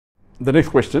The next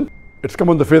question, it's come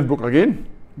on the Facebook again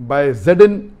by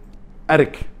Zakir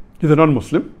Naik. He's a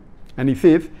non-Muslim, and he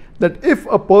says that if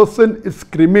a person is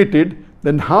cremated,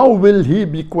 then how will he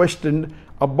be questioned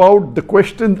about the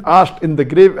questions asked in the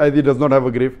grave, as he does not have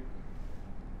a grave?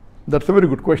 That's a very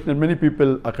good question, and many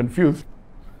people are confused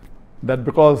that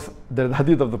because there is a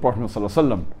hadith of the Prophet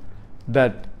ﷺ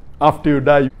that after you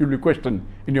die, you'll be questioned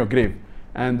in your grave.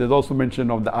 And there's also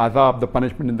mention of the azab, the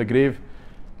punishment in the grave.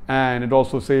 And it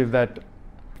also says that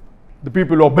the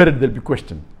people who are buried, they'll be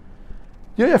questioned.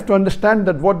 You have to understand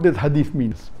that what this hadith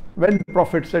means. When the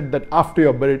Prophet said that after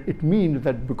you're buried, it means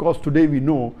that because today we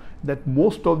know that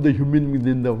most of the human beings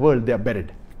in the world, they are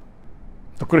buried.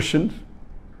 The Christians,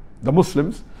 the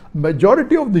Muslims,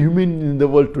 majority of the human beings in the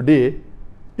world today,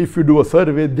 if you do a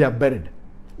survey, they are buried.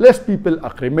 Less people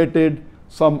are cremated,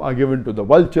 some are given to the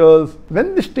vultures.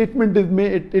 When this statement is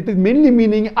made, it is mainly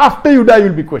meaning after you die,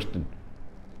 you'll be questioned.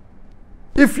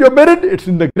 If you're buried, it's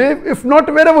in the grave. If not,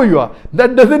 wherever you are.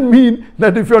 That doesn't mean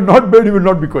that if you're not buried, you will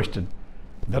not be questioned.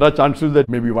 There are chances that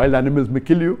maybe wild animals may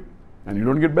kill you and you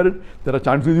don't get buried. There are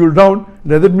chances you'll drown.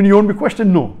 Does that mean you won't be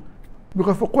questioned? No.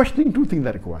 Because for questioning, two things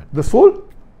are required. The soul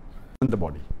and the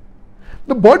body.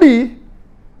 The body,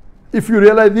 if you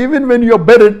realize, even when you're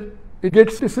buried, it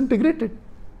gets disintegrated.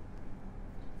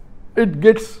 It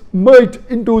gets merged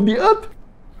into the earth.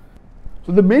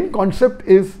 So the main concept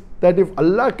is that if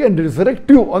Allah can resurrect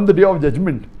you on the day of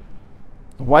judgment,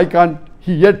 why can't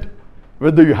He yet,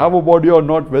 whether you have a body or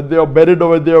not, whether you're buried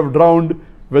or whether you're drowned,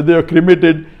 whether you're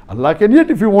cremated, Allah can yet,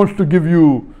 if He wants to give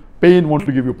you pain, wants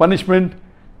to give you punishment.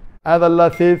 As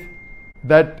Allah says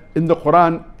that in the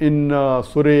Quran, in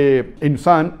Surah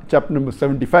Insan, chapter number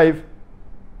 75,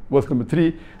 verse number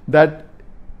 3, that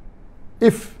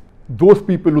if those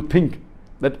people who think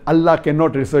that Allah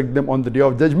cannot resurrect them on the day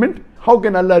of judgment, how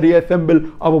can Allah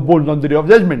reassemble our bones on the day of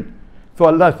judgment? So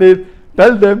Allah says,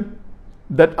 tell them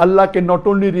that Allah can not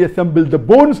only reassemble the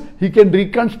bones, He can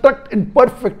reconstruct in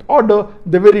perfect order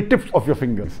the very tips of your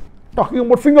fingers. Talking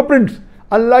about fingerprints,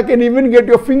 Allah can even get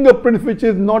your fingerprints, which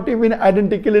is not even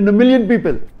identical in a million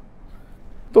people.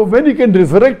 So when He can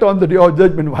resurrect on the day of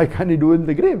judgment, why can't He do it in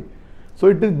the grave? So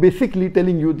it is basically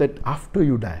telling you that after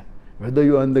you die, whether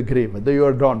you are in the grave, whether you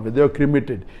are drowned, whether you are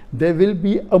cremated, there will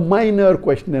be a minor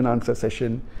question and answer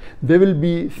session. There will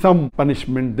be some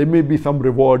punishment, there may be some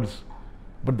rewards.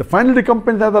 But the final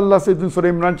recompense, as Allah says in Surah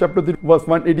Imran chapter 3 verse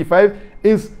 185,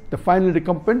 is the final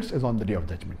recompense is on the day of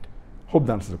judgment. Hope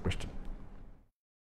that answers the question.